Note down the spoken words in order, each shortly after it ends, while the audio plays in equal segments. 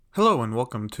Hello and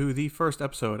welcome to the first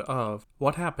episode of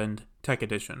What Happened Tech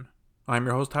Edition. I'm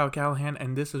your host Tyler Callahan,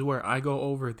 and this is where I go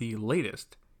over the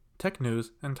latest tech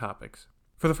news and topics.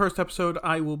 For the first episode,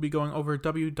 I will be going over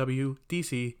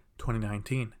WWDC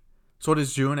 2019. So it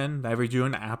is June, and every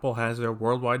June Apple has their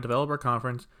Worldwide Developer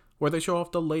Conference where they show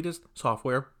off the latest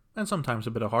software and sometimes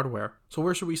a bit of hardware. So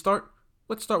where should we start?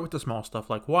 Let's start with the small stuff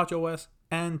like watchOS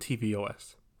and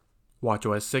tvOS.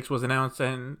 watchOS 6 was announced,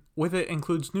 and with it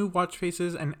includes new watch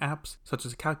faces and apps such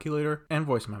as Calculator and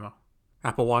Voice Memo.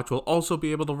 Apple Watch will also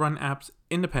be able to run apps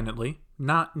independently,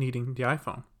 not needing the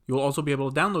iPhone. You will also be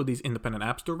able to download these independent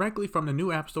apps directly from the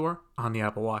new App Store on the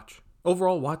Apple Watch.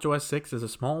 Overall, watchOS 6 is a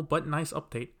small but nice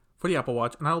update for the Apple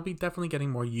Watch, and I will be definitely getting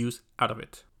more use out of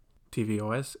it.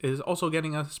 tvOS is also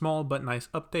getting a small but nice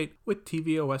update with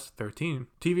tvOS 13.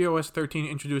 tvOS 13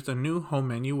 introduced a new home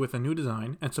menu with a new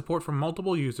design and support for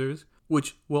multiple users,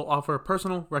 which will offer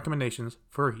personal recommendations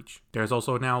for each. There's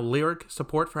also now lyric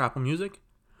support for Apple Music,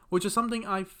 which is something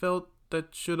I felt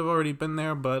that should have already been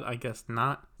there, but I guess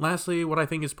not. Lastly, what I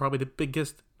think is probably the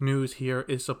biggest news here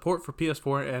is support for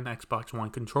PS4 and Xbox One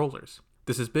controllers.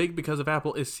 This is big because if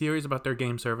Apple is serious about their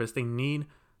game service, they need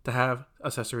to have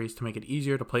accessories to make it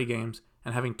easier to play games,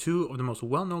 and having two of the most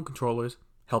well-known controllers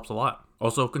helps a lot.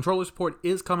 Also, controller support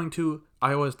is coming to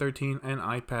iOS 13 and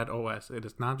iPadOS. It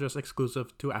is not just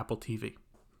exclusive to Apple TV.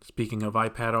 Speaking of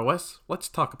iPadOS, let's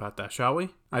talk about that, shall we?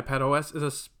 iPadOS is a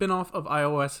spin-off of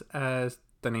iOS. As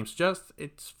the name suggests,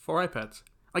 it's for iPads.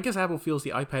 I guess Apple feels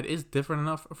the iPad is different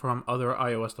enough from other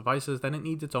iOS devices that it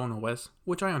needs its own OS,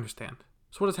 which I understand.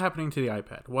 So what is happening to the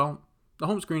iPad? Well, the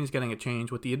home screen is getting a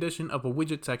change with the addition of a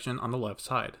widget section on the left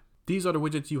side. These are the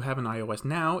widgets you have in iOS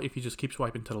now if you just keep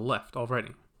swiping to the left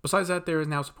already. Besides that, there is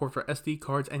now support for SD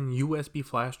cards and USB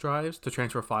flash drives to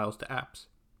transfer files to apps.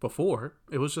 Before,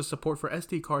 it was just support for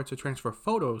SD cards to transfer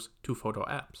photos to photo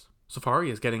apps.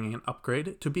 Safari is getting an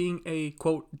upgrade to being a,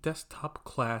 quote, desktop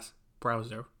class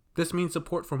browser. This means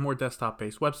support for more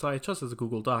desktop-based websites such as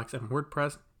Google Docs and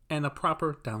WordPress, and a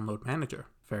proper download manager.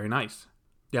 Very nice.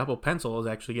 The Apple Pencil is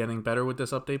actually getting better with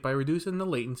this update by reducing the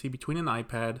latency between an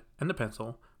iPad and the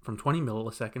Pencil from 20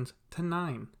 milliseconds to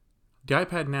 9. The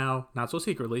iPad now, not so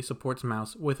secretly, supports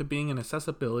mouse, with it being an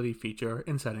accessibility feature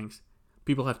in settings.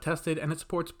 People have tested, and it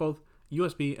supports both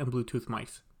USB and Bluetooth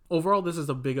mice. Overall, this is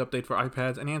a big update for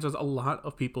iPads and answers a lot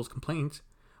of people's complaints,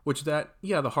 which that,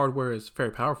 yeah, the hardware is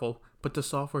very powerful, but the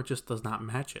software just does not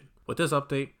match it. With this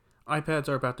update, iPads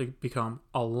are about to become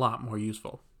a lot more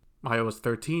useful. iOS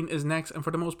 13 is next, and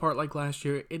for the most part, like last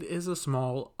year, it is a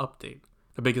small update.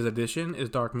 The biggest addition is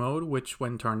Dark Mode, which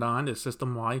when turned on is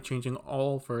system-wide, changing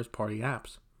all first-party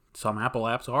apps. Some Apple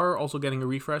apps are also getting a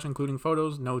refresh, including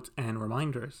Photos, Notes, and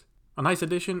Reminders. A nice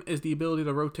addition is the ability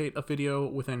to rotate a video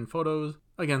within Photos,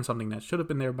 again something that should have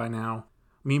been there by now.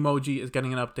 Memoji is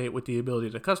getting an update with the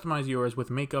ability to customize yours with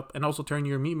makeup and also turn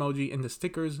your Memoji into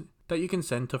stickers that you can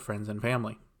send to friends and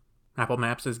family. Apple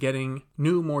Maps is getting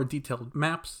new, more detailed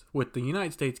maps, with the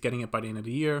United States getting it by the end of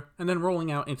the year, and then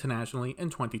rolling out internationally in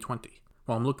 2020.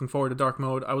 While I'm looking forward to Dark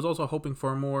Mode, I was also hoping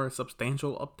for a more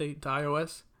substantial update to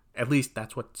iOS. At least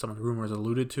that's what some of the rumors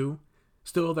alluded to.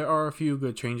 Still, there are a few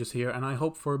good changes here, and I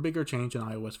hope for a bigger change in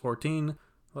iOS 14,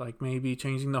 like maybe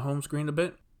changing the home screen a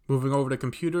bit. Moving over to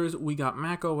computers, we got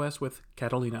macOS with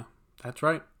Catalina. That's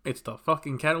right, it's the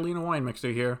fucking Catalina wine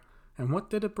mixer here. And what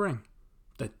did it bring?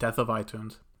 The death of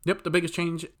iTunes. Yep, the biggest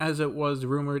change, as it was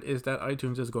rumored, is that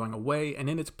iTunes is going away, and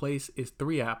in its place is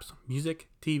 3 apps: music,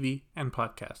 TV, and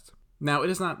podcasts. Now, it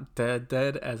is not dead,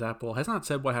 as Apple has not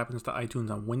said what happens to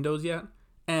iTunes on Windows yet,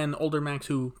 and older Macs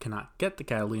who cannot get the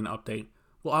Catalina update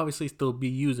will obviously still be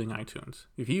using iTunes.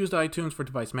 If you used iTunes for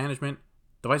device management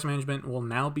will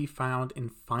now be found in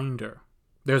Finder.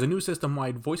 There's a new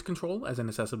system-wide voice control as an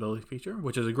accessibility feature,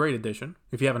 which is a great addition.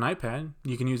 If you have an iPad,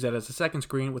 you can use that as a second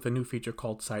screen with a new feature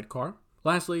called Sidecar.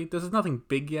 Lastly, this is nothing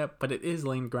big yet, but it is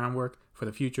laying groundwork for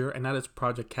the future, and that is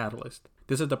Project Catalyst.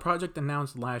 This is the project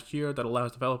announced last year that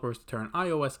allows developers to turn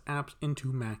iOS apps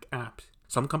into Mac apps.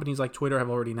 Some companies like Twitter have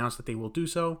already announced that they will do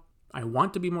so. I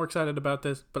want to be more excited about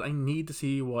this, but I need to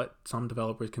see what some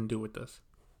developers can do with this.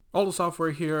 All the software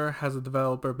here has a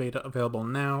developer beta available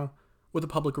now, with a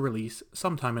public release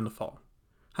sometime in the fall.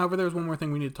 However, there's one more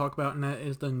thing we need to talk about, and that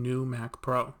is the new Mac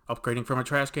Pro. Upgrading from a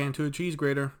trash can to a cheese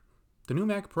grater. The new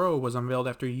Mac Pro was unveiled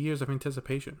after years of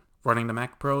anticipation. Running the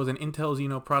Mac Pro is an Intel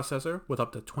Xeno processor with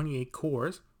up to 28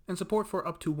 cores and support for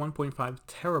up to 1.5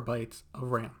 terabytes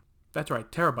of RAM. That's right,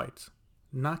 terabytes,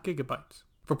 not gigabytes.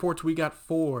 For ports, we got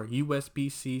 4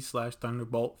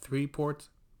 USB-C/Thunderbolt 3 ports,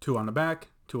 2 on the back,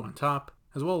 2 on top,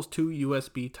 as well as 2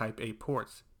 USB Type-A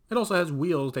ports. It also has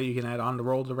wheels that you can add on to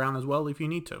roll it around as well if you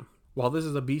need to. While this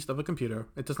is a beast of a computer,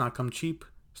 it does not come cheap,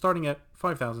 starting at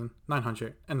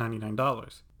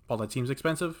 $5,999. While that seems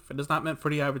expensive, it is not meant for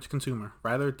the average consumer,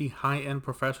 rather the high-end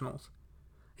professionals.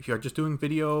 If you are just doing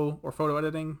video or photo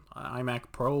editing,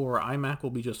 iMac Pro or iMac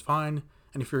will be just fine,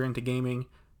 and if you're into gaming,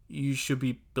 you should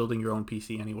be building your own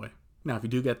PC anyway. Now, if you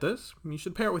do get this, you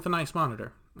should pair it with a nice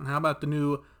monitor. And how about the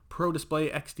new Pro Display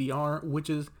XDR, which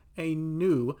is a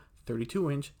new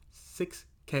 32-inch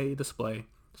 6K display,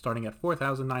 starting at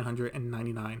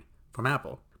 $4,999 from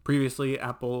Apple. Previously,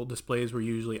 Apple displays were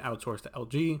usually outsourced to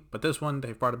LG, but this one,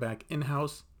 they've brought it back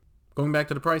in-house. Going back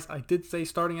to the price, I did say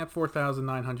starting at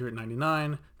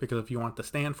 $4,999, because if you want the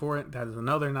stand for it, that is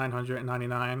another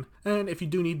 $999, and if you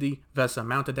do need the VESA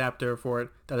mount adapter for it,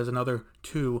 that is another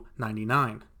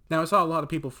 $299. Now, I saw a lot of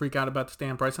people freak out about the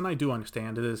stand price, and I do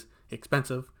understand it is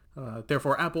expensive.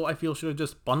 Therefore, Apple, I feel, should have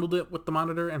just bundled it with the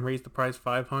monitor and raised the price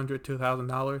 $500 to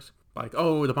 $1,000. Like,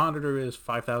 oh, the monitor is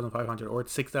 $5,500 or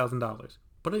it's $6,000.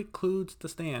 But it includes the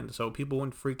stand, so people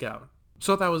wouldn't freak out.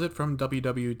 So that was it from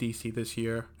WWDC this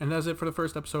year, and that's it for the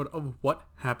first episode of What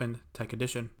Happened Tech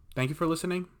Edition. Thank you for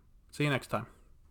listening. See you next time.